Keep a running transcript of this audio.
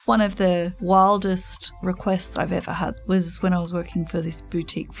One of the wildest requests I've ever had was when I was working for this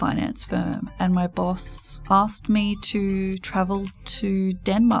boutique finance firm, and my boss asked me to travel to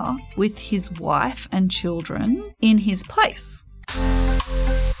Denmark with his wife and children in his place.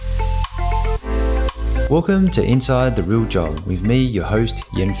 Welcome to Inside the Real Job with me, your host,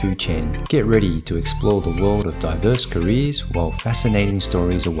 Yenfu Chen. Get ready to explore the world of diverse careers while fascinating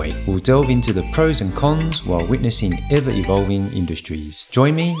stories await. We'll delve into the pros and cons while witnessing ever-evolving industries.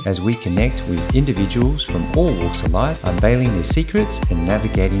 Join me as we connect with individuals from all walks of life, unveiling their secrets and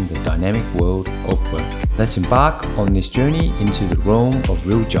navigating the dynamic world of work. Let's embark on this journey into the realm of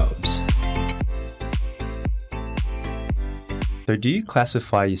real jobs. So do you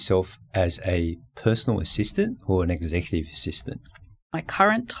classify yourself as a personal assistant or an executive assistant? My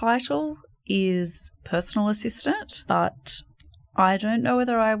current title is personal assistant, but I don't know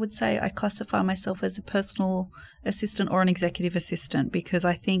whether I would say I classify myself as a personal assistant or an executive assistant, because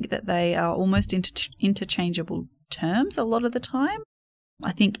I think that they are almost interchangeable terms a lot of the time.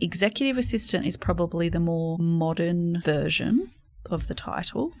 I think executive assistant is probably the more modern version of the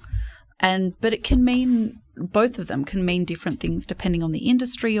title. But it can mean, both of them can mean different things depending on the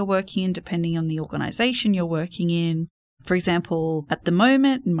industry you're working in, depending on the organisation you're working in. For example, at the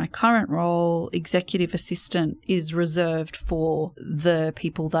moment, in my current role, executive assistant is reserved for the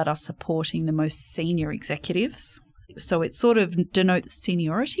people that are supporting the most senior executives. So it sort of denotes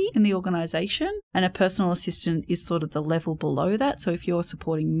seniority in the organisation, and a personal assistant is sort of the level below that. So if you're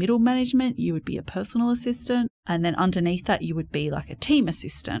supporting middle management, you would be a personal assistant, and then underneath that you would be like a team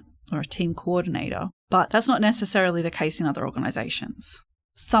assistant or a team coordinator. But that's not necessarily the case in other organisations.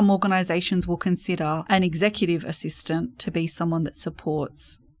 Some organisations will consider an executive assistant to be someone that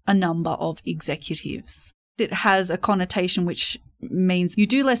supports a number of executives. It has a connotation which means you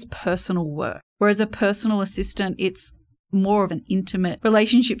do less personal work, whereas a personal assistant, it's more of an intimate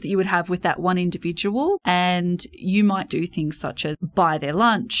relationship that you would have with that one individual, and you might do things such as buy their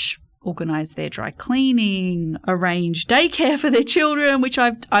lunch, organise their dry cleaning, arrange daycare for their children, which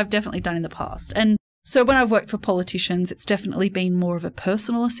I've definitely done in the past. And so when I've worked for politicians, it's definitely been more of a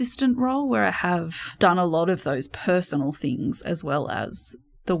personal assistant role where I have done a lot of those personal things as well as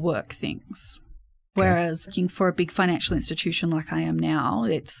the work things. Whereas working for a big financial institution like I am now,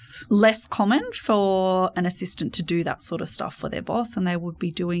 it's less common for an assistant to do that sort of stuff for their boss, and they would be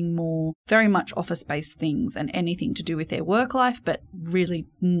doing more very much office-based things and anything to do with their work life, but really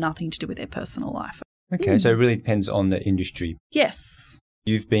nothing to do with their personal life. Okay, so it really depends on the industry. Yes.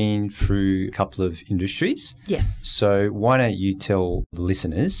 You've been through a couple of industries. Yes. So why don't you tell the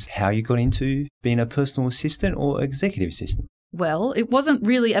listeners how you got into being a personal assistant or executive assistant? Well, it wasn't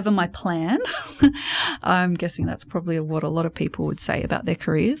really ever my plan. I'm guessing that's probably what a lot of people would say about their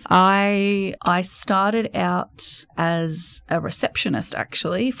careers. I started out as a receptionist,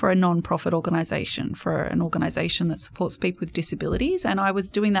 actually, for a non-profit organisation, for an organisation that supports people with disabilities. And I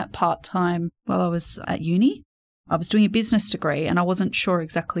was doing that part-time while I was at uni. I was doing a business degree and I wasn't sure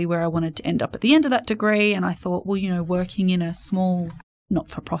exactly where I wanted to end up at the end of that degree. And I thought, well, working in a small,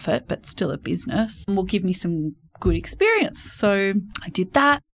 not-for-profit, but still a business will give me some good experience. So I did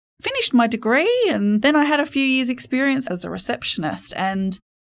that, finished my degree, and then I had a few years experience as a receptionist, and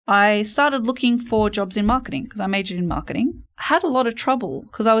I started looking for jobs in marketing because I majored in marketing. I had a lot of trouble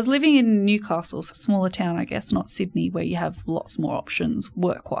because I was living in Newcastle, a smaller town, I guess, not Sydney, where you have lots more options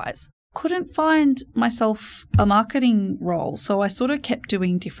work-wise. Couldn't find myself a marketing role, so I sort of kept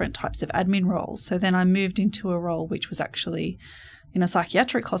doing different types of admin roles. So then I moved into a role which was actually in a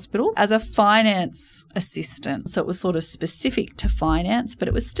psychiatric hospital as a finance assistant. So it was sort of specific to finance, but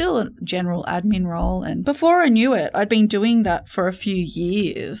it was still a general admin role. And before I knew it, I'd been doing that for a few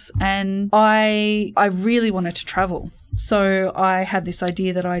years, and I really wanted to travel. So I had this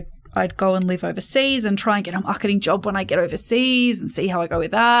idea that I'd go and live overseas and try and get a marketing job when I get overseas and see how I go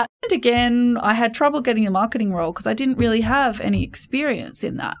with that. And again, I had trouble getting a marketing role because I didn't really have any experience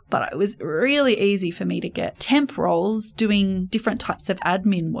in that. But it was really easy for me to get temp roles doing different types of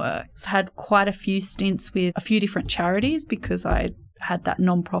admin work. So I had quite a few stints with a few different charities because I had that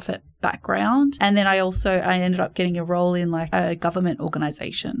non-profit background. And then I ended up getting a role in like a government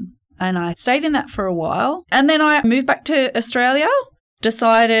organisation. And I stayed in that for a while. And then I moved back to Australia.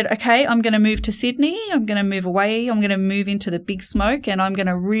 Decided, okay, I'm going to move to Sydney. I'm going to move away. I'm going to move into the big smoke, and I'm going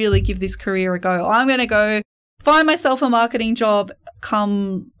to really give this career a go. I'm going to go find myself a marketing job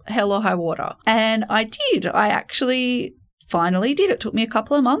come hell or high water. And I did. I actually finally did. It took me a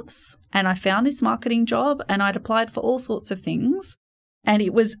couple of months, and I found this marketing job, and I'd applied for all sorts of things. And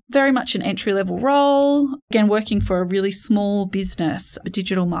it was very much an entry-level role, again, working for a really small business, a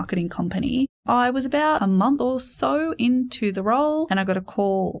digital marketing company. I was about a month or so into the role and I got a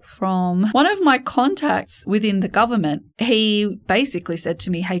call from one of my contacts within the government. He basically said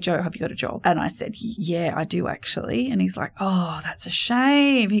to me, "Hey, Jo, have you got a job?" And I said, "Yeah, I do actually." And he's like, "Oh, that's a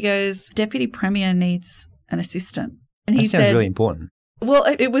shame." He goes, "Deputy Premier needs an assistant." And he that sounds said, really important. Well,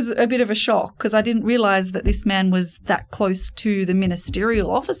 it was a bit of a shock because I didn't realise that this man was that close to the ministerial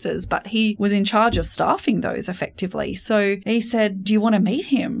offices, but he was in charge of staffing those effectively. So he said, "Do you want to meet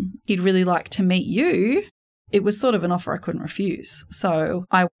him? He'd really like to meet you." It was sort of an offer I couldn't refuse. So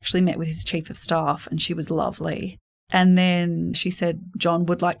I actually met with his chief of staff and she was lovely. And then she said, "John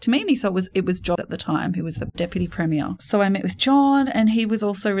would like to meet me." So it was John at the time who was the deputy premier. So I met with John and he was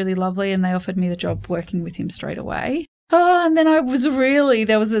also really lovely and they offered me the job working with him straight away. And then there was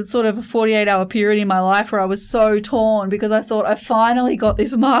a sort of a 48-hour period in my life where I was so torn because I thought I finally got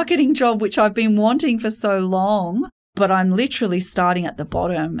this marketing job, which I've been wanting for so long, but I'm literally starting at the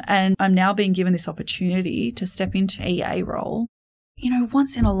bottom and I'm now being given this opportunity to step into EA role.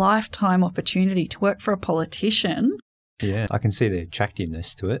 Once in a lifetime opportunity to work for a politician. Yeah, I can see the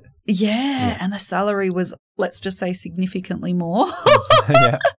attractiveness to it. Yeah, and the salary was, let's just say, significantly more.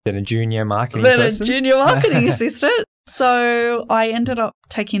 Yeah, than a junior marketing person. A junior marketing assistant. So I ended up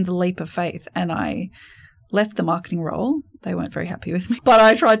taking the leap of faith and I left the marketing role. They weren't very happy with me. But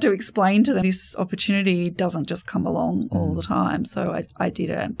I tried to explain to them this opportunity doesn't just come along all the time. So I did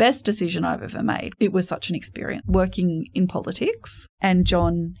it. Best decision I've ever made. It was such an experience working in politics and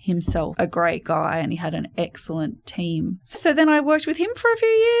John himself, a great guy, and he had an excellent team. So then I worked with him for a few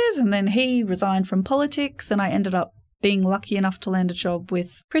years and then he resigned from politics and I ended up being lucky enough to land a job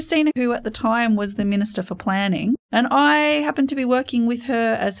with Christina, who at the time was the Minister for Planning. And I happened to be working with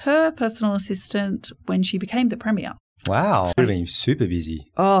her as her personal assistant when she became the Premier. Wow. Would have been super busy.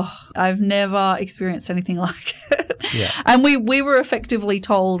 Oh, I've never experienced anything like it. Yeah. And we were effectively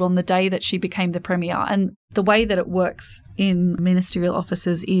told on the day that she became the Premier, and the way that it works in ministerial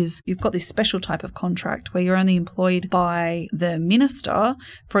offices is you've got this special type of contract where you're only employed by the minister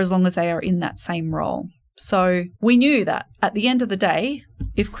for as long as they are in that same role. So we knew that at the end of the day,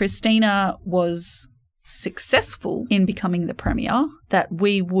 if Christina was successful in becoming the Premier, that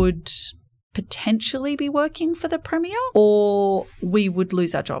we would potentially be working for the Premier or we would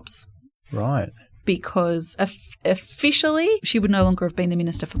lose our jobs. Right. Because officially she would no longer have been the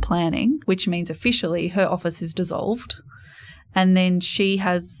Minister for Planning, which means officially her office is dissolved. And then she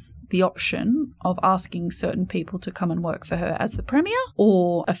has the option of asking certain people to come and work for her as the Premier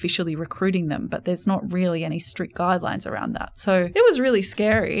or officially recruiting them. But there's not really any strict guidelines around that. So it was really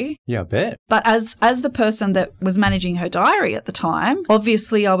scary. Yeah, I bet. But as the person that was managing her diary at the time,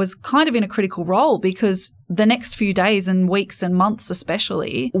 obviously I was kind of in a critical role because the next few days and weeks and months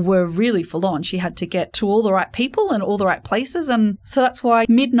especially were really full on. She had to get to all the right people and all the right places. And so that's why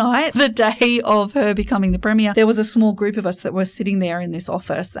midnight, the day of her becoming the Premier, there was a small group of us that were sitting there in this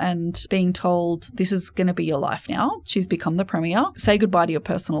office and being told, this is going to be your life now. She's become the Premier. Say goodbye to your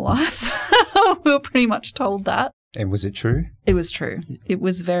personal life. We were pretty much told that. And was it true? It was true. It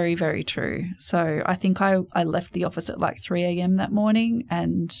was very, very true. So I think I left the office at like 3 a.m. that morning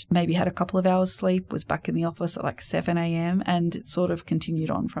and maybe had a couple of hours sleep, was back in the office at like 7 a.m. and it sort of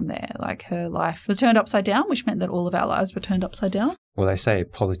continued on from there. Like her life was turned upside down, which meant that all of our lives were turned upside down. Well, they say a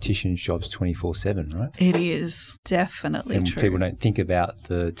politician's job's 24/7, right? It is definitely and true. People don't think about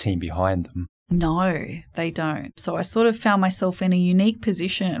the team behind them. No, they don't. So I sort of found myself in a unique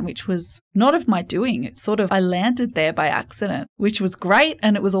position, which was not of my doing. It's sort of, I landed there by accident, which was great.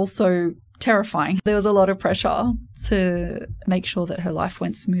 And it was also terrifying. There was a lot of pressure to make sure that her life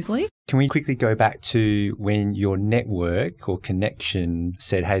went smoothly. Can we quickly go back to when your network or connection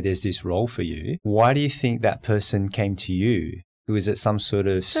said, hey, there's this role for you? Why do you think that person came to you? Was it some sort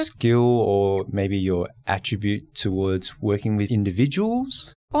of skill or maybe your attribute towards working with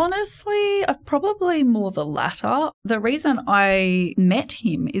individuals? Honestly, probably more the latter. The reason I met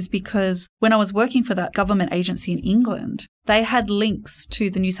him is because when I was working for that government agency in England, they had links to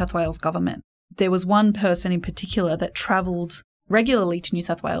the New South Wales government. There was one person in particular that travelled regularly to New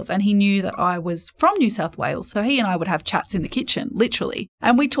South Wales and he knew that I was from New South Wales. So he and I would have chats in the kitchen, literally.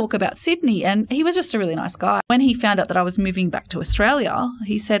 And we'd talk about Sydney and he was just a really nice guy. When he found out that I was moving back to Australia,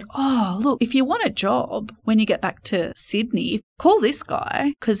 he said, oh, look, if you want a job when you get back to Sydney, call this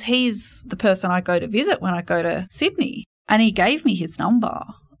guy because he's the person I go to visit when I go to Sydney. And he gave me his number.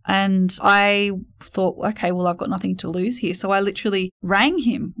 And I thought, okay, well, I've got nothing to lose here. So I literally rang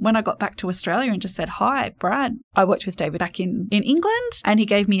him when I got back to Australia and just said, hi, Brad. I worked with David back in England and he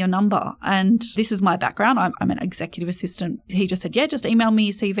gave me your number. And this is my background. I'm an executive assistant. He just said, yeah, just email me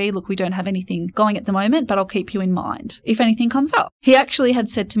your CV. Look, we don't have anything going at the moment, but I'll keep you in mind if anything comes up. He actually had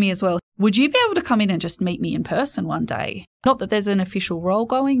said to me as well, would you be able to come in and just meet me in person one day? Not that there's an official role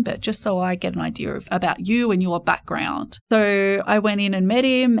going, but just so I get an idea about you and your background. So I went in and met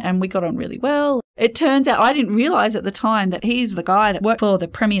him and we got on really well. It turns out I didn't realise at the time that he's the guy that worked for the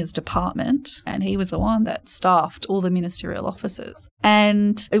Premier's department and he was the one that staffed all the ministerial offices.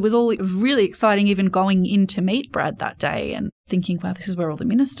 And it was all really exciting even going in to meet Brad that day and thinking, wow, this is where all the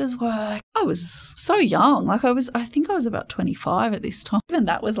ministers work. I was so young. I think I was about 25 at this time. Even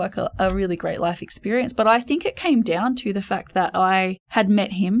that was like a really great life experience. But I think it came down to the fact that I had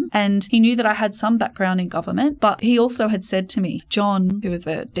met him and he knew that I had some background in government, but he also had said to me, John, who was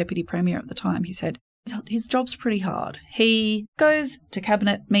the Deputy Premier at the time, he said, his job's pretty hard. He goes to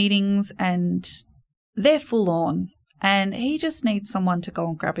cabinet meetings and they're full on. And he just needs someone to go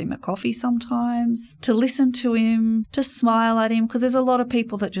and grab him a coffee sometimes, to listen to him, to smile at him, because there's a lot of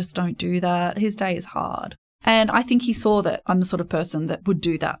people that just don't do that. His day is hard. And I think he saw that I'm the sort of person that would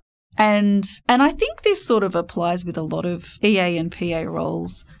do that. And I think this sort of applies with a lot of EA and PA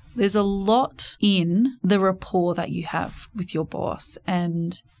roles. There's a lot in the rapport that you have with your boss.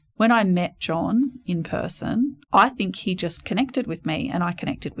 And when I met John in person, I think he just connected with me and I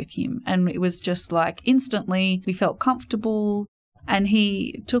connected with him. And it was just like instantly we felt comfortable and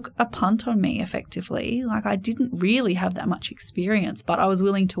he took a punt on me effectively. Like I didn't really have that much experience, but I was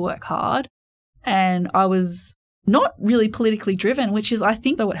willing to work hard and I was not really politically driven, which is I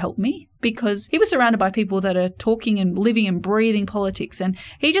think that would help me because he was surrounded by people that are talking and living and breathing politics and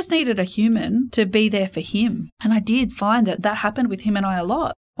he just needed a human to be there for him. And I did find that happened with him and I a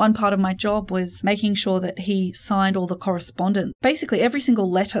lot. One part of my job was making sure that he signed all the correspondence. Basically, every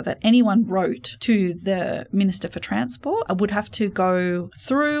single letter that anyone wrote to the Minister for Transport would have to go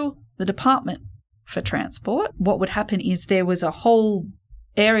through the Department for Transport. What would happen is there was a whole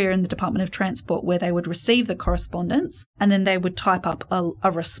area in the Department of Transport where they would receive the correspondence and then they would type up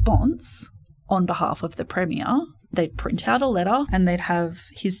a response on behalf of the Premier. They'd print out a letter and they'd have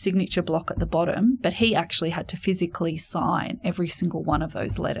his signature block at the bottom, but he actually had to physically sign every single one of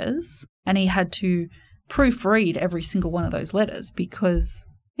those letters and he had to proofread every single one of those letters because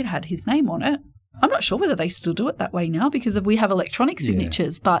it had his name on it. I'm not sure whether they still do it that way now because we have electronic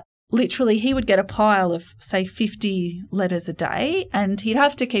signatures, but literally he would get a pile of, say, 50 letters a day and he'd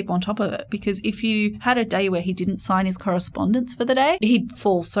have to keep on top of it because if you had a day where he didn't sign his correspondence for the day, he'd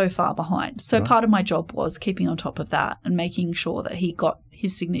fall so far behind. So part of my job was keeping on top of that and making sure that he got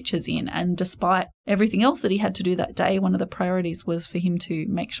his signatures in. And despite everything else that he had to do that day, one of the priorities was for him to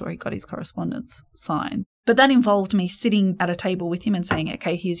make sure he got his correspondence signed. But that involved me sitting at a table with him and saying,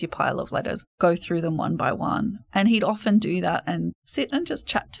 okay, here's your pile of letters. Go through them one by one. And he'd often do that and sit and just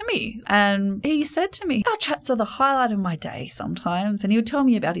chat to me. And he said to me, our chats are the highlight of my day sometimes. And he would tell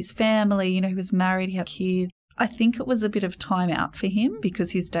me about his family. You know, he was married, he had kids. I think it was a bit of time out for him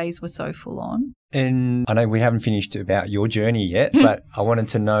because his days were so full on. And I know we haven't finished about your journey yet, but I wanted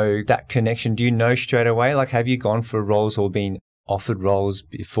to know that connection. Do you know straight away? Like, have you gone for roles or been offered roles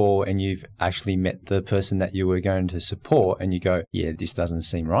before and you've actually met the person that you were going to support and you go, yeah, this doesn't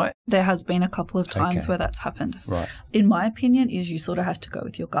seem right? There has been a couple of times where that's happened. Right. In my opinion, is you sort of have to go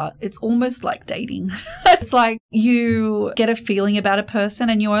with your gut. It's almost like dating. It's like you get a feeling about a person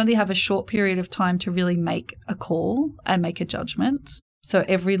and you only have a short period of time to really make a call and make a judgment. So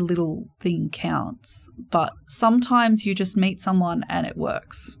every little thing counts. But sometimes you just meet someone and it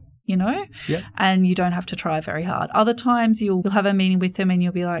works. You know, and you don't have to try very hard. Other times you'll have a meeting with them and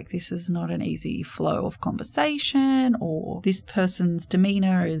you'll be like, this is not an easy flow of conversation, or this person's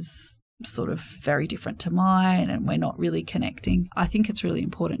demeanor is sort of very different to mine and we're not really connecting. I think it's really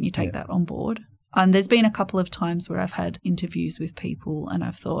important you take that on board. And there's been a couple of times where I've had interviews with people and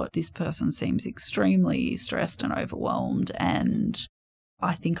I've thought this person seems extremely stressed and overwhelmed and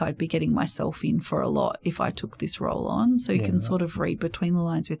I think I'd be getting myself in for a lot if I took this role on. So you can sort of read between the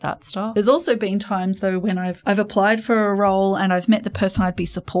lines with that stuff. There's also been times, though, when I've applied for a role and I've met the person I'd be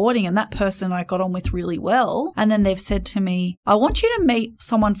supporting and that person I got on with really well. And then they've said to me, I want you to meet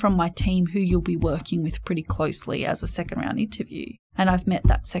someone from my team who you'll be working with pretty closely as a second round interview. And I've met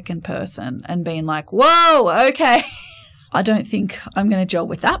that second person and been like, whoa, okay. I don't think I'm going to gel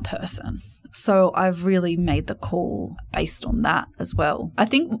with that person. So I've really made the call based on that as well. I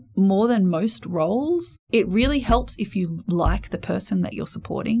think more than most roles, it really helps if you like the person that you're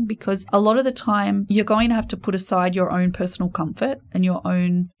supporting, because a lot of the time you're going to have to put aside your own personal comfort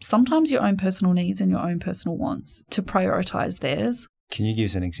and sometimes your own personal needs and your own personal wants to prioritize theirs. Can you give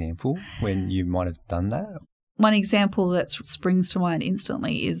us an example when you might have done that? One example that springs to mind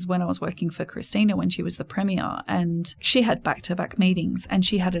instantly is when I was working for Christina when she was the Premier, and she had back-to-back meetings, and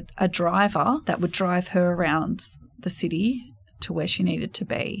she had a driver that would drive her around the city to where she needed to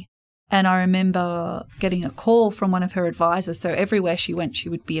be. And I remember getting a call from one of her advisors. So everywhere she went, she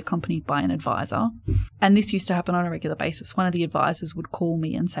would be accompanied by an advisor. And this used to happen on a regular basis. One of the advisors would call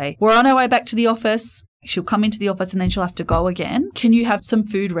me and say, "We're on our way back to the office." She'll come into the office and then she'll have to go again. "Can you have some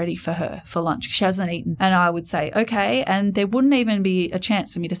food ready for her for lunch? She hasn't eaten." And I would say, "Okay." And there wouldn't even be a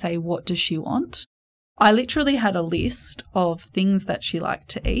chance for me to say, "What does she want?" I literally had a list of things that she liked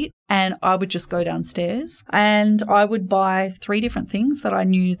to eat, and I would just go downstairs and I would buy 3 different things that I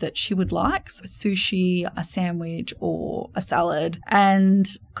knew that she would like. So sushi, a sandwich, or a salad. And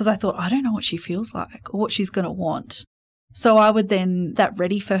because I thought, I don't know what she feels like or what she's going to want. So I would then that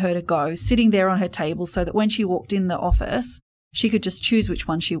ready for her to go, sitting there on her table so that when she walked in the office, she could just choose which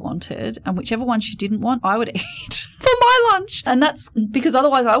one she wanted, and whichever one she didn't want, I would eat for my lunch. And that's because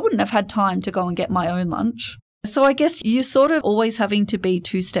otherwise I wouldn't have had time to go and get my own lunch. So I guess you're sort of always having to be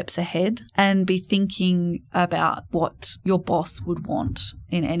 2 steps ahead and be thinking about what your boss would want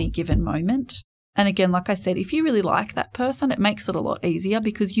in any given moment. And again, like I said, if you really like that person, it makes it a lot easier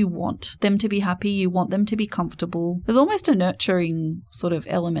because you want them to be happy, you want them to be comfortable. There's almost a nurturing sort of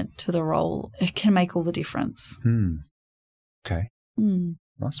element to the role. It can make all the difference. Okay.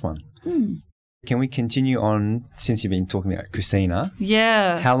 Nice one. Can we continue on, since you've been talking about Christina?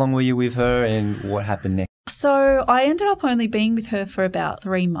 Yeah. How long were you with her and what happened next? So I ended up only being with her for about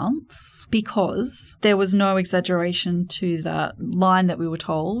 3 months because there was no exaggeration to that line that we were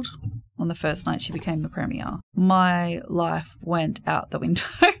told on the first night she became the Premier. My life went out the window.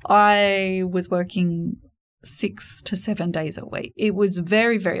 I was working 6 to 7 days a week. It was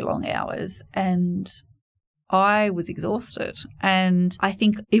very, very long hours, and I was exhausted. And I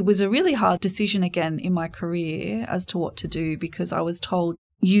think it was a really hard decision again in my career as to what to do, because I was told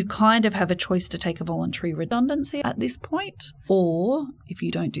you kind of have a choice to take a voluntary redundancy at this point, or if you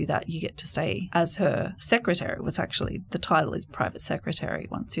don't do that, you get to stay as her secretary. It was actually, the title is private secretary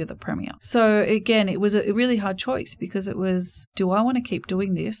once you're the Premier. So again, it was a really hard choice because it was, do I want to keep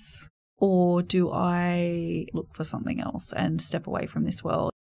doing this, or do I look for something else and step away from this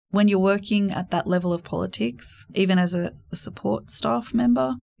world? When you're working at that level of politics, even as a support staff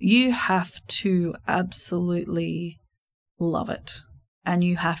member, you have to absolutely love it. And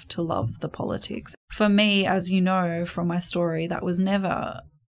you have to love the politics. For me, as you know from my story, that was never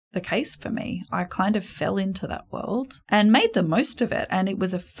the case for me. I kind of fell into that world and made the most of it. And it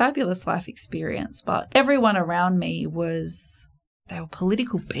was a fabulous life experience. But everyone around me they were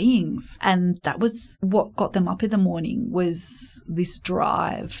political beings. And that was what got them up in the morning, was this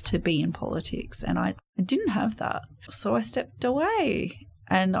drive to be in politics. And I didn't have that. So I stepped away.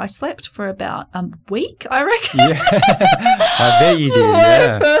 And I slept for about a week, I reckon. Yeah, I bet you did.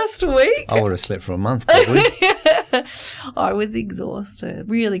 My first week. I would have slept for a month, probably. I was exhausted.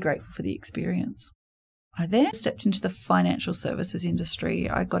 Really grateful for the experience. I then stepped into the financial services industry.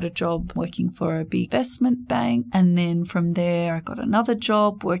 I got a job working for a big investment bank. And then from there, I got another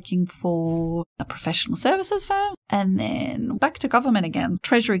job working for a professional services firm. And then back to government again.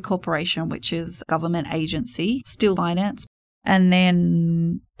 Treasury Corporation, which is a government agency, still finance. And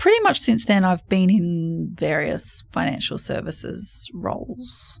then pretty much since then, I've been in various financial services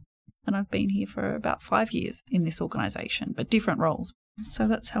roles. And I've been here for about 5 years in this organisation, but different roles. So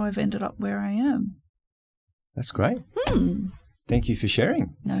that's how I've ended up where I am. That's great. Thank you for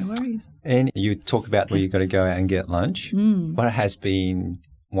sharing. No worries. And you talk about where you've got to go out and get lunch. What has been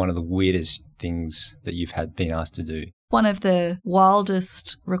one of the weirdest things that you've been asked to do? One of the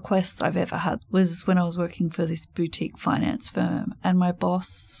wildest requests I've ever had was when I was working for this boutique finance firm, and my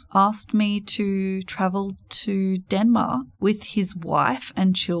boss asked me to travel to Denmark with his wife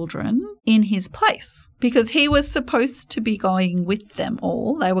and children in his place because he was supposed to be going with them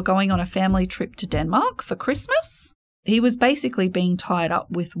all. They were going on a family trip to Denmark for Christmas. He was basically being tied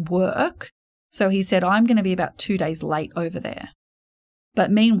up with work. So he said, I'm going to be about 2 days late over there. But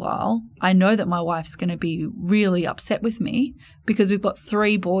meanwhile, I know that my wife's going to be really upset with me because we've got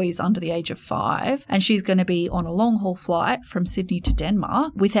 3 boys under the age of 5 and she's going to be on a long-haul flight from Sydney to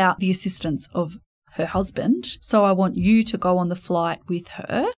Denmark without the assistance of her husband. So I want you to go on the flight with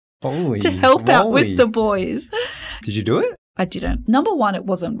her to help out with the boys. Did you do it? I didn't. Number one, it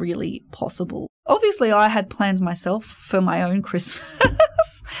wasn't really possible. Obviously, I had plans myself for my own Christmas.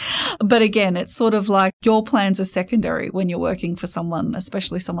 But again, it's sort of like your plans are secondary when you're working for someone,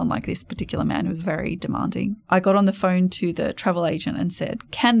 especially someone like this particular man who was very demanding. I got on the phone to the travel agent and said,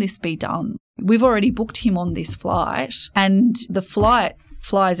 can this be done? We've already booked him on this flight and the flight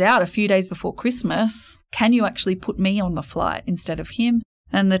flies out a few days before Christmas. Can you actually put me on the flight instead of him?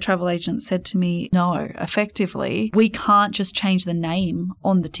 And the travel agent said to me, no, effectively, we can't just change the name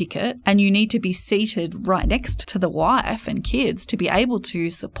on the ticket and you need to be seated right next to the wife and kids to be able to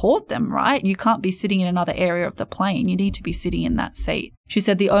support them, right? You can't be sitting in another area of the plane. You need to be sitting in that seat. She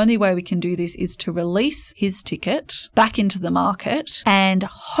said the only way we can do this is to release his ticket back into the market and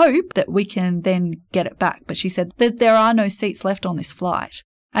hope that we can then get it back. But she said that there are no seats left on this flight.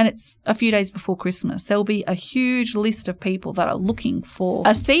 And it's a few days before Christmas. There'll be a huge list of people that are looking for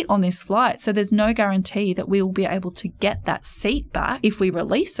a seat on this flight. So there's no guarantee that we will be able to get that seat back if we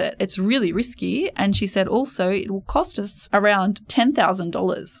release it. It's really risky. And she said also it will cost us around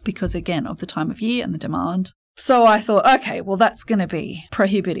 $10,000 because, again, of the time of year and the demand. So I thought, okay, well, that's going to be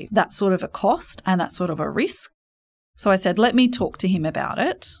prohibitive. That sort of a cost and that sort of a risk. So I said, let me talk to him about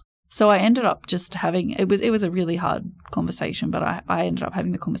it. So I ended up just having, it was a really hard conversation, but I ended up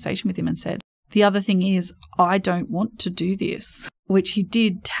having the conversation with him and said, the other thing is I don't want to do this, which he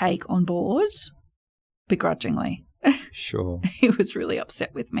did take on board begrudgingly. Sure. He was really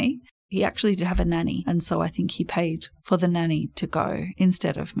upset with me. He actually did have a nanny, and so I think he paid for the nanny to go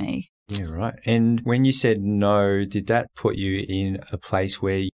instead of me. Yeah, right. And when you said no, did that put you in a place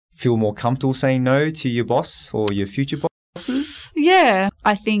where you feel more comfortable saying no to your boss or your future boss? Yeah,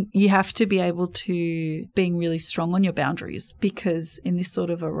 I think you have to be able to being really strong on your boundaries because in this sort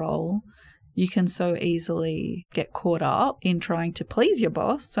of a role, you can so easily get caught up in trying to please your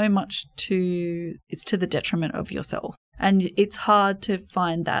boss so much it's to the detriment of yourself. And it's hard to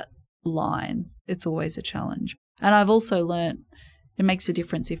find that line. It's always a challenge. And I've also learned it makes a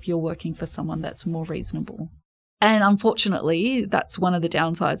difference if you're working for someone that's more reasonable. And unfortunately, that's one of the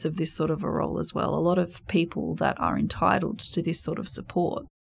downsides of this sort of a role as well. A lot of people that are entitled to this sort of support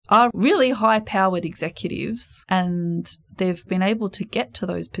are really high-powered executives and they've been able to get to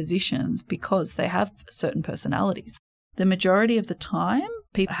those positions because they have certain personalities. The majority of the time,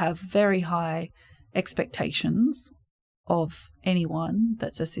 people have very high expectations of anyone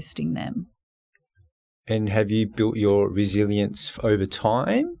that's assisting them. And have you built your resilience over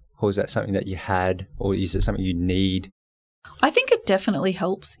time? Or is that something that you had, or is it something you need? I think it definitely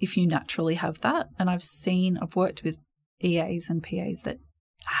helps if you naturally have that. And I've worked with EAs and PAs that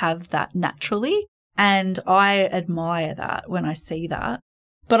have that naturally. And I admire that when I see that.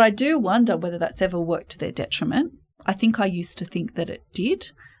 But I do wonder whether that's ever worked to their detriment. I think I used to think that it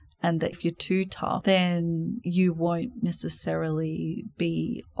did. And that if you're too tough, then you won't necessarily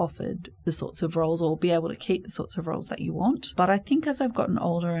be offered the sorts of roles or be able to keep the sorts of roles that you want. But I think as I've gotten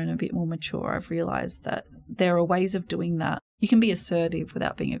older and a bit more mature, I've realised that there are ways of doing that. You can be assertive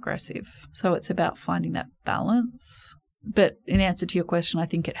without being aggressive. So it's about finding that balance. But in answer to your question, I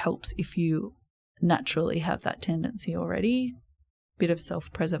think it helps if you naturally have that tendency already, bit of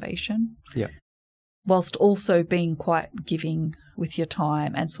self-preservation. Yeah. Whilst also being quite giving with your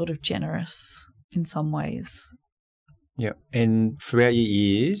time and sort of generous in some ways. Yeah. And throughout your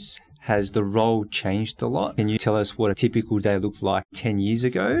years, has the role changed a lot? Can you tell us what a typical day looked like 10 years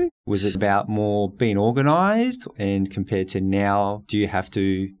ago? Was it about more being organised? And compared to now, do you have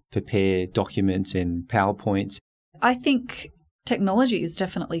to prepare documents and PowerPoints? I think technology has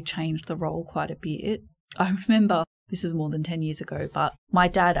definitely changed the role quite a bit. I remember, this is more than 10 years ago, but my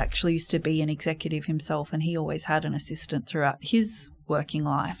dad actually used to be an executive himself and he always had an assistant throughout his working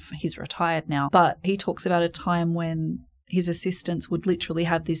life. He's retired now, but he talks about a time when his assistants would literally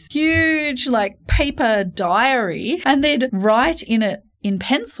have this huge paper diary and they'd write in it in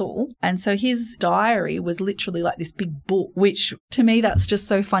pencil. And so his diary was literally like this big book, which to me, that's just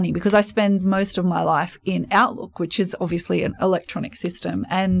so funny because I spend most of my life in Outlook, which is obviously an electronic system.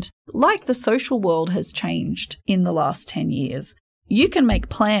 And like the social world has changed in the last 10 years, you can make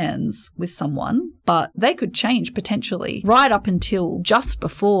plans with someone, but they could change potentially right up until just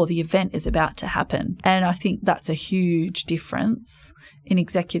before the event is about to happen. And I think that's a huge difference in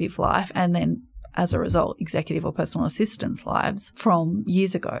executive life. And then as a result, executive or personal assistants' lives from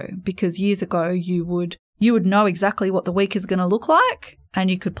years ago, because years ago you would know exactly what the week is going to look like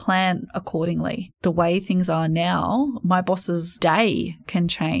and you could plan accordingly. The way things are now, my boss's day can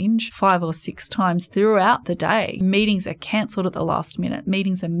change 5 or 6 times throughout the day. Meetings are cancelled at the last minute.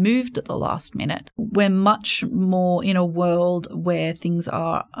 Meetings are moved at the last minute. We're much more in a world where things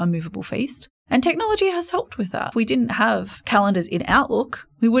are a movable feast. And technology has helped with that. If we didn't have calendars in Outlook,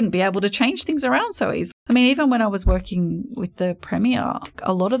 we wouldn't be able to change things around so easily. I mean, even when I was working with the Premier,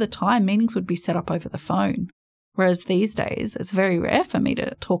 a lot of the time meetings would be set up over the phone. Whereas these days, it's very rare for me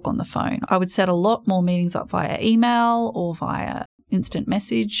to talk on the phone. I would set a lot more meetings up via email or via instant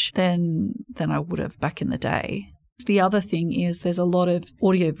message than I would have back in the day. The other thing is there's a lot of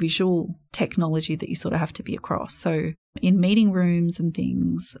audiovisual technology that you sort of have to be across. So in meeting rooms and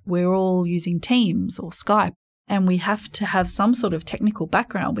things, we're all using Teams or Skype, and we have to have some sort of technical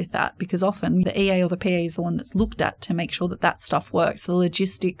background with that because often the EA or the PA is the one that's looked at to make sure that that stuff works, the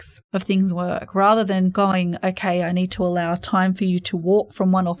logistics of things work, rather than going, okay, I need to allow time for you to walk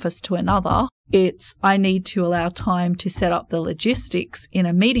from one office to another. It's I need to allow time to set up the logistics in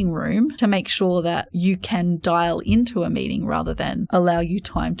a meeting room to make sure that you can dial into a meeting rather than allow you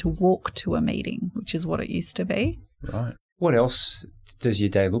time to walk to a meeting, which is what it used to be. Right. What else does your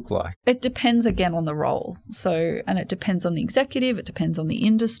day look like? It depends again on the role. And it depends on the executive. It depends on the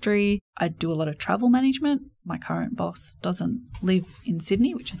industry. I do a lot of travel management. My current boss doesn't live in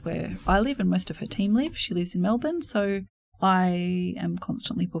Sydney, which is where I live and most of her team live. She lives in Melbourne. So I am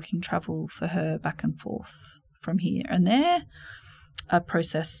constantly booking travel for her back and forth from here and there. I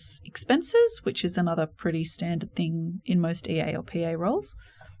process expenses, which is another pretty standard thing in most EA or PA roles.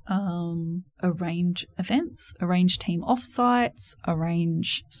 Arrange events, arrange team offsites,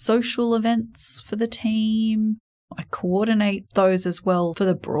 arrange social events for the team. I coordinate those as well for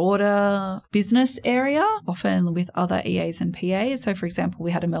the broader business area, often with other EAs and PAs. So, for example,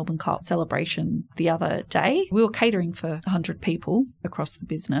 we had a Melbourne Cup celebration the other day. We were catering for 100 people across the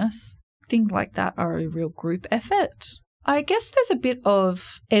business. Things like that are a real group effort. I guess there's a bit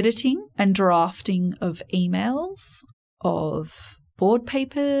of editing and drafting of emails, of board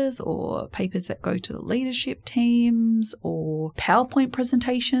papers or papers that go to the leadership teams or PowerPoint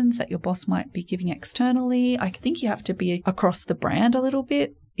presentations that your boss might be giving externally. I think you have to be across the brand a little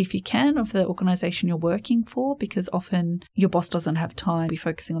bit if you can of the organisation you're working for, because often your boss doesn't have time to be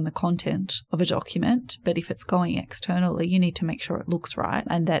focusing on the content of a document. But if it's going externally, you need to make sure it looks right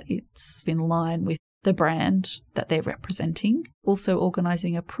and that it's in line with the brand that they're representing. Also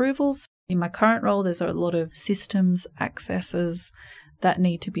organising approvals. In my current role, there's a lot of systems accesses that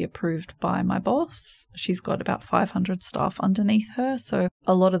need to be approved by my boss. She's got about 500 staff underneath her. So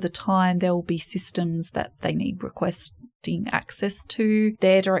a lot of the time there will be systems that they need requesting access to.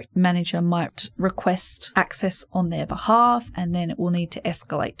 Their direct manager might request access on their behalf, and then it will need to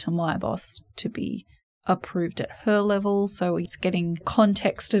escalate to my boss to be approved at her level. So it's getting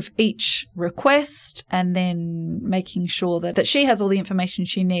context of each request and then making sure that she has all the information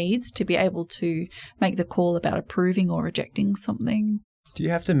she needs to be able to make the call about approving or rejecting something. Do you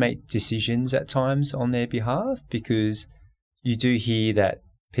have to make decisions at times on their behalf? Because you do hear that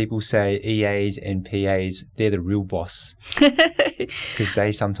people say EAs and PAs, they're the real boss because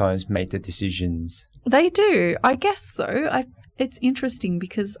they sometimes make the decisions. They do. I guess so. It's interesting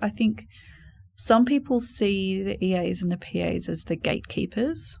because I think some people see the EAs and the PAs as the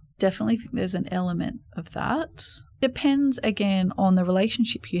gatekeepers. Definitely think there's an element of that. Depends, again, on the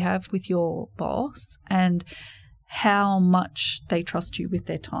relationship you have with your boss and how much they trust you with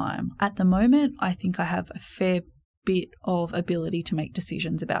their time. At the moment, I think I have a fair bit of ability to make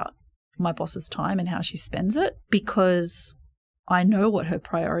decisions about my boss's time and how she spends it because I know what her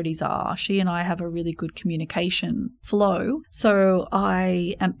priorities are. She and I have a really good communication flow. So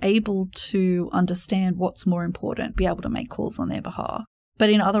I am able to understand what's more important, be able to make calls on their behalf. But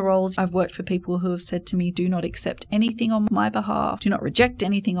in other roles, I've worked for people who have said to me, do not accept anything on my behalf, do not reject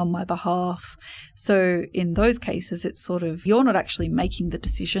anything on my behalf. So in those cases, it's sort of, you're not actually making the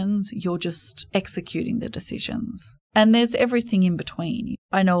decisions, you're just executing the decisions. And there's everything in between.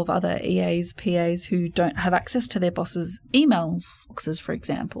 I know of other EAs, PAs who don't have access to their boss's emails boxes, for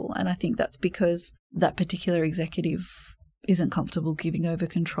example. And I think that's because that particular executive isn't comfortable giving over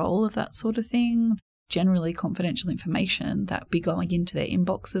control of that sort of thing. Generally confidential information that be going into their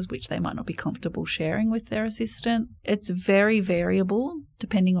inboxes, which they might not be comfortable sharing with their assistant. It's very variable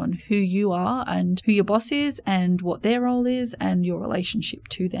depending on who you are and who your boss is and what their role is and your relationship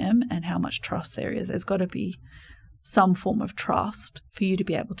to them and how much trust there is. There's got to be some form of trust for you to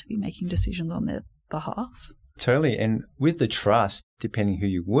be able to be making decisions on their behalf. Totally. And with the trust, depending who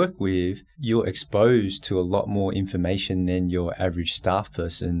you work with, you're exposed to a lot more information than your average staff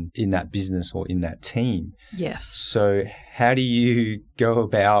person in that business or in that team. Yes. So how do you go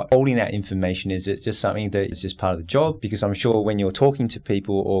about holding that information? Is it just something that is just part of the job? Because I'm sure when you're talking to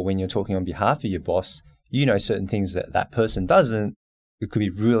people or when you're talking on behalf of your boss, you know certain things that that person doesn't. It could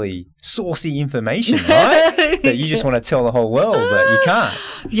be really saucy information, right? That you just want to tell the whole world, but you can't.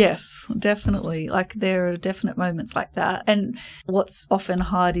 Yes, definitely. Like there are definite moments like that. And what's often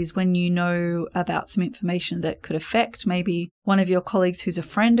hard is when you know about some information that could affect maybe one of your colleagues who's a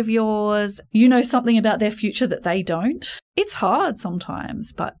friend of yours, you know something about their future that they don't. It's hard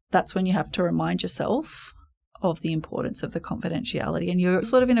sometimes, but that's when you have to remind yourself of the importance of the confidentiality, and you're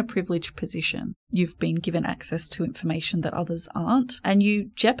sort of in a privileged position. You've been given access to information that others aren't, and you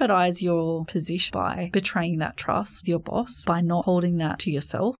jeopardize your position by betraying that trust, your boss, by not holding that to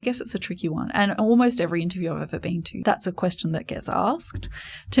yourself. I guess it's a tricky one, and almost every interview I've ever been to, that's a question that gets asked.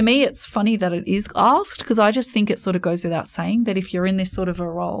 To me, it's funny that it is asked because I just think it sort of goes without saying that if you're in this sort of a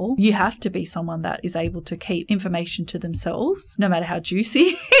role, you have to be someone that is able to keep information to themselves, no matter how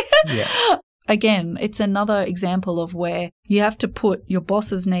juicy. Yeah. Again, it's another example of where you have to put your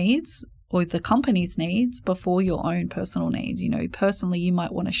boss's needs or the company's needs before your own personal needs. You know, personally, you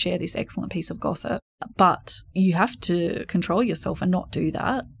might want to share this excellent piece of gossip, but you have to control yourself and not do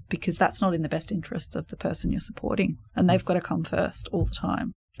that because that's not in the best interests of the person you're supporting. And they've got to come first all the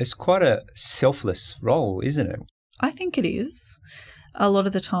time. It's quite a selfless role, isn't it? I think it is a lot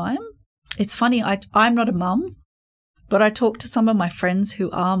of the time. It's funny, I'm not a mum. But I talk to some of my friends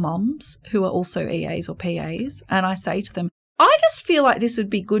who are mums, who are also EAs or PAs, and I say to them, I just feel like this would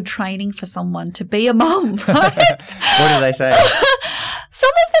be good training for someone to be a mum. Right? What do they say? Some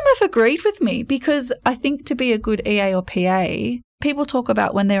of them have agreed with me because I think to be a good EA or PA, people talk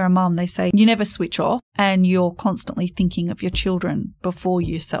about when they're a mum, they say you never switch off and you're constantly thinking of your children before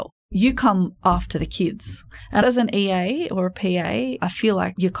yourself. You come after the kids. And as an EA or a PA, I feel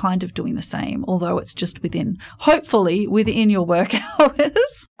like you're kind of doing the same, although it's just hopefully within your work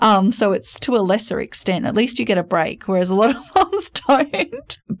hours. So it's to a lesser extent. At least you get a break, whereas a lot of mums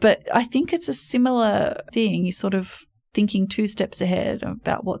don't. But I think it's a similar thing. You're sort of thinking 2 steps ahead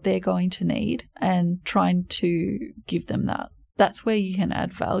about what they're going to need and trying to give them that. That's where you can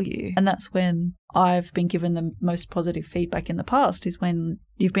add value. And that's when I've been given the most positive feedback in the past is when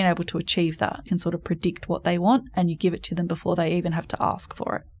you've been able to achieve that. You can sort of predict what they want and you give it to them before they even have to ask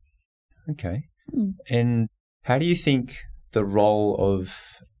for it. Okay. And how do you think the role of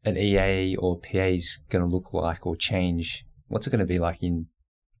an EA or PA is going to look like or change? What's it going to be like in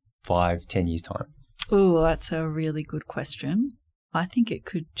 5-10 years' time? Oh, that's a really good question. I think it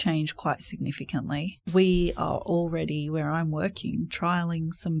could change quite significantly. We are already, where I'm working,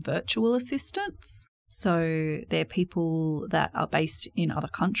 trialling some virtual assistants. So they're people that are based in other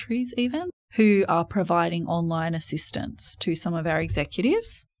countries even, who are providing online assistance to some of our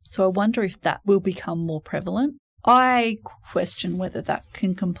executives. So I wonder if that will become more prevalent. I question whether that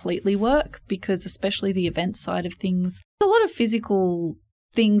can completely work because especially the event side of things, a lot of physical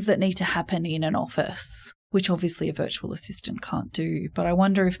things that need to happen in an office, which obviously a virtual assistant can't do. But I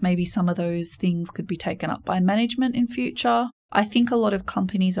wonder if maybe some of those things could be taken up by management in future. I think a lot of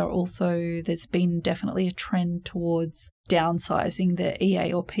companies are also, there's been definitely a trend towards downsizing their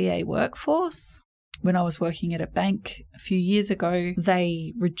EA or PA workforce. When I was working at a bank a few years ago,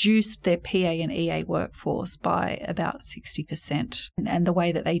 they reduced their PA and EA workforce by about 60%. And the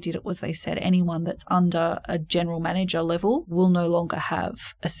way that they did it was they said anyone that's under a general manager level will no longer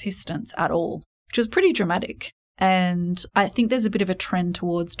have assistants at all, which was pretty dramatic. And I think there's a bit of a trend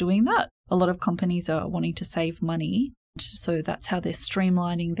towards doing that. A lot of companies are wanting to save money. So that's how they're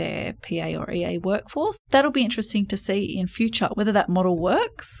streamlining their PA or EA workforce. That'll be interesting to see in future whether that model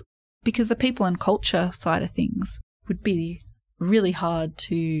works, because the people and culture side of things would be really hard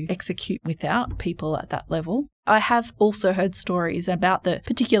to execute without people at that level. I have also heard stories about the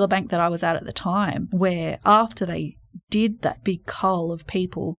particular bank that I was at the time where after they did that big cull of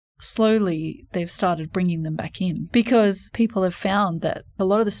people, slowly they've started bringing them back in because people have found that a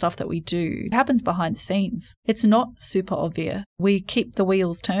lot of the stuff that we do happens behind the scenes. It's not super obvious. We keep the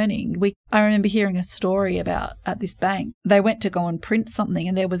wheels turning. I remember hearing a story about at this bank, they went to go and print something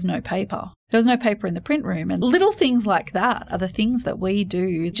and there was no paper. There was no paper in the print room. And little things like that are the things that we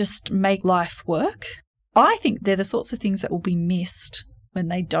do just make life work. I think they're the sorts of things that will be missed when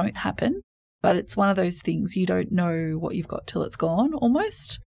they don't happen. But it's one of those things you don't know what you've got till it's gone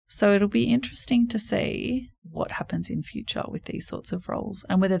almost. So it'll be interesting to see what happens in future with these sorts of roles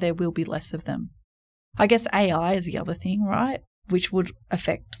and whether there will be less of them. I guess AI is the other thing, right? Which would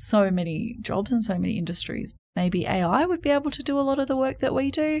affect so many jobs and so many industries. Maybe AI would be able to do a lot of the work that we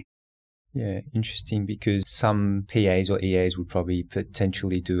do. Yeah, interesting, because some PAs or EAs would probably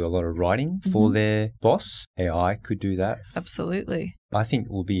potentially do a lot of writing for their boss. AI could do that. Absolutely. I think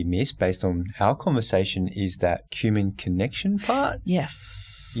will be missed based on our conversation is that human connection part.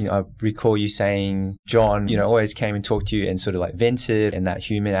 Yes. I recall you saying, John, always came and talked to you and sort of like vented, and that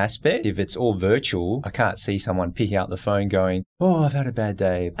human aspect. If it's all virtual, I can't see someone picking up the phone going, oh, I've had a bad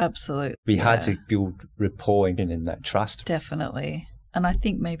day. Absolutely. It'd be hard to build rapport and that trust. Definitely. And I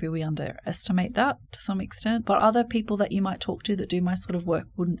think maybe we underestimate that to some extent. But other people that you might talk to that do my sort of work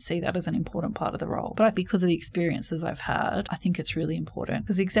wouldn't see that as an important part of the role. But because of the experiences I've had, I think it's really important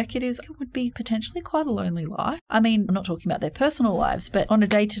because executives would be potentially quite a lonely life. I mean, I'm not talking about their personal lives, but on a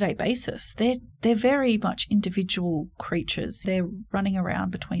day-to-day basis, they're very much individual creatures. They're running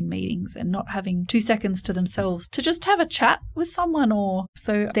around between meetings and not having 2 seconds to themselves to just have a chat with someone, or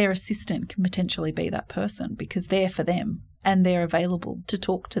so their assistant can potentially be that person because they're for them. And they're available to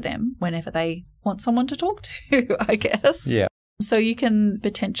talk to them whenever they want someone to talk to, I guess. Yeah. So you can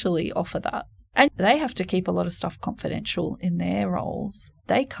potentially offer that. And they have to keep a lot of stuff confidential in their roles.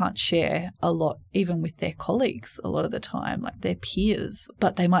 They can't share a lot, even with their colleagues a lot of the time, like their peers.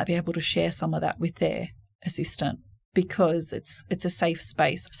 But they might be able to share some of that with their assistant because it's a safe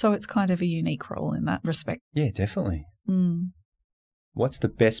space. So it's kind of a unique role in that respect. Yeah, definitely. Mm. What's the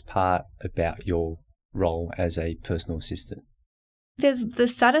best part about your role as a personal assistant? There's the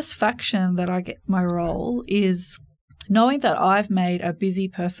satisfaction that I get my role is knowing that I've made a busy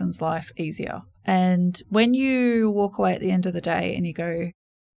person's life easier. And when you walk away at the end of the day and you go,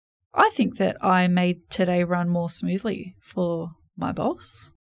 I think that I made today run more smoothly for my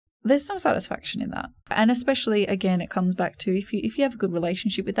boss, there's some satisfaction in that. And especially, again, it comes back to if you have a good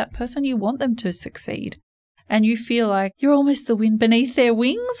relationship with that person, you want them to succeed. And you feel like you're almost the wind beneath their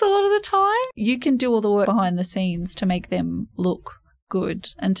wings a lot of the time. You can do all the work behind the scenes to make them look good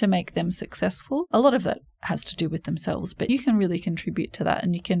and to make them successful. A lot of that has to do with themselves, but you can really contribute to that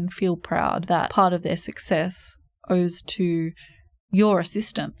and you can feel proud that part of their success owes to your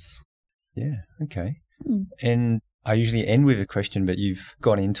assistance. Yeah, okay. And I usually end with a question, but you've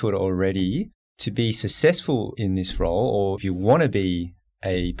gone into it already. To be successful in this role, or if you want to be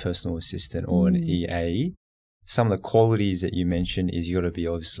a personal assistant or an EA, some of the qualities that you mentioned is you got to be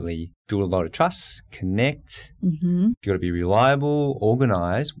obviously build a lot of trust, connect. Mm-hmm. You got to be reliable,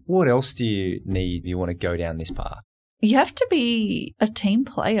 organized. What else do you need if you want to go down this path? You have to be a team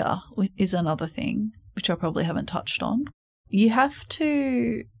player is another thing, which I probably haven't touched on. You have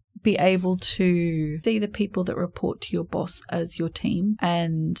to be able to see the people that report to your boss as your team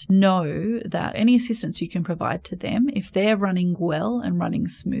and know that any assistance you can provide to them, if they're running well and running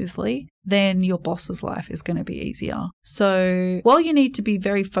smoothly, then your boss's life is going to be easier. So while you need to be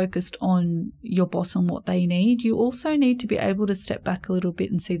very focused on your boss and what they need, you also need to be able to step back a little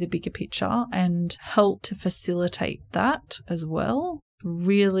bit and see the bigger picture and help to facilitate that as well.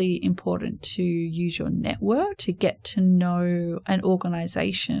 Really important to use your network to get to know an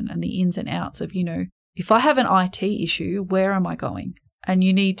organization and the ins and outs of, if I have an IT issue, where am I going? And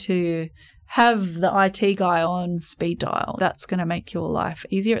you need to have the IT guy on speed dial. That's going to make your life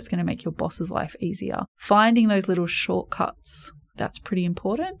easier. It's going to make your boss's life easier. Finding those little shortcuts, that's pretty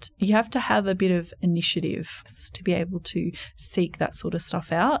important. You have to have a bit of initiative to be able to seek that sort of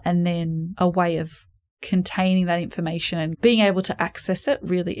stuff out, and then a way of containing that information and being able to access it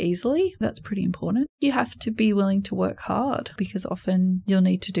really easily. That's pretty important. You have to be willing to work hard because often you'll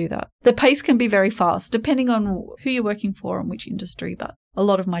need to do that. The pace can be very fast depending on who you're working for and which industry, but a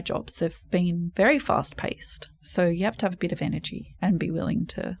lot of my jobs, they've been very fast paced. So you have to have a bit of energy and be willing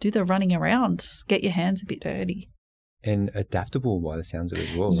to do the running around, get your hands a bit dirty. And adaptable by the sounds of it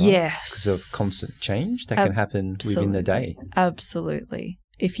as well, right? Yes. Because of constant change that can happen within the day. Absolutely.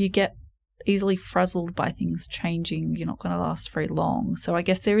 If you get easily frazzled by things changing, you're not going to last very long. So I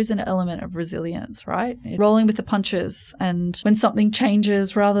guess there is an element of resilience, right? Rolling with the punches. And when something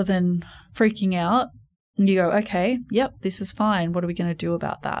changes, rather than freaking out, you go, okay, yep, this is fine. What are we going to do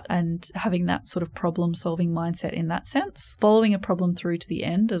about that? And having that sort of problem-solving mindset in that sense. Following a problem through to the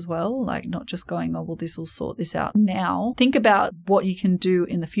end as well, like not just going, oh, well, this will sort this out now. Think about what you can do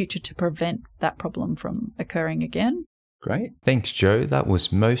in the future to prevent that problem from occurring again. Great. Thanks, Jo. That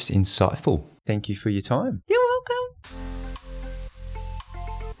was most insightful. Thank you for your time. You're welcome.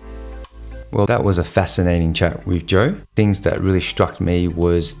 Well, that was a fascinating chat with Jo. Things that really struck me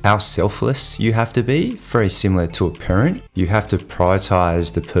was how selfless you have to be, very similar to a parent. You have to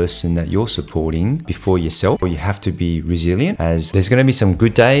prioritize the person that you're supporting before yourself, or you have to be resilient, as there's going to be some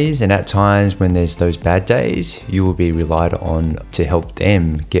good days, and at times when there's those bad days, you will be relied on to help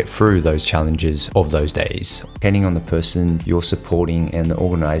them get through those challenges of those days. Depending on the person you're supporting and the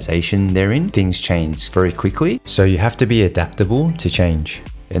organization they're in, things change very quickly, so you have to be adaptable to change.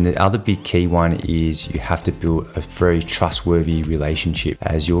 And the other big key one is you have to build a very trustworthy relationship,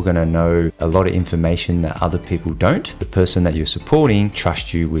 as you're going to know a lot of information that other people don't. The person that you're supporting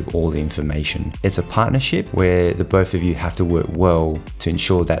trusts you with all the information. It's a partnership where the both of you have to work well to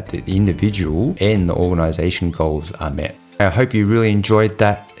ensure that the individual and the organization goals are met. I hope you really enjoyed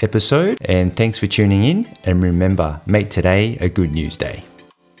that episode, and thanks for tuning in. And remember, make today a good news day.